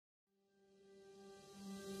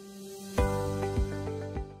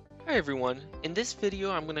everyone, in this video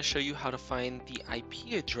I'm going to show you how to find the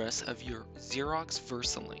IP address of your Xerox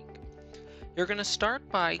Versalink. You're going to start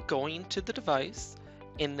by going to the device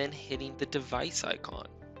and then hitting the device icon.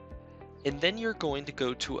 And then you're going to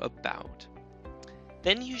go to About.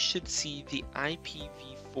 Then you should see the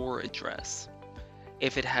IPv4 address.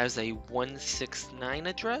 If it has a 169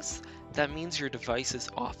 address, that means your device is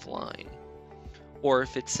offline. Or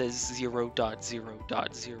if it says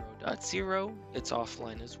 0.0.0.0, it's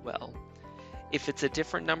offline as well. If it's a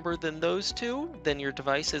different number than those two, then your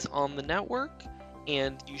device is on the network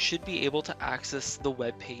and you should be able to access the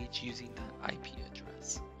web page using that IP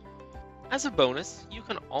address. As a bonus, you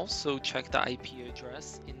can also check the IP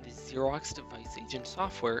address in the Xerox Device Agent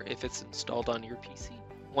software if it's installed on your PC.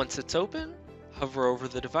 Once it's open, hover over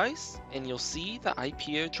the device and you'll see the IP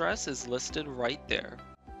address is listed right there.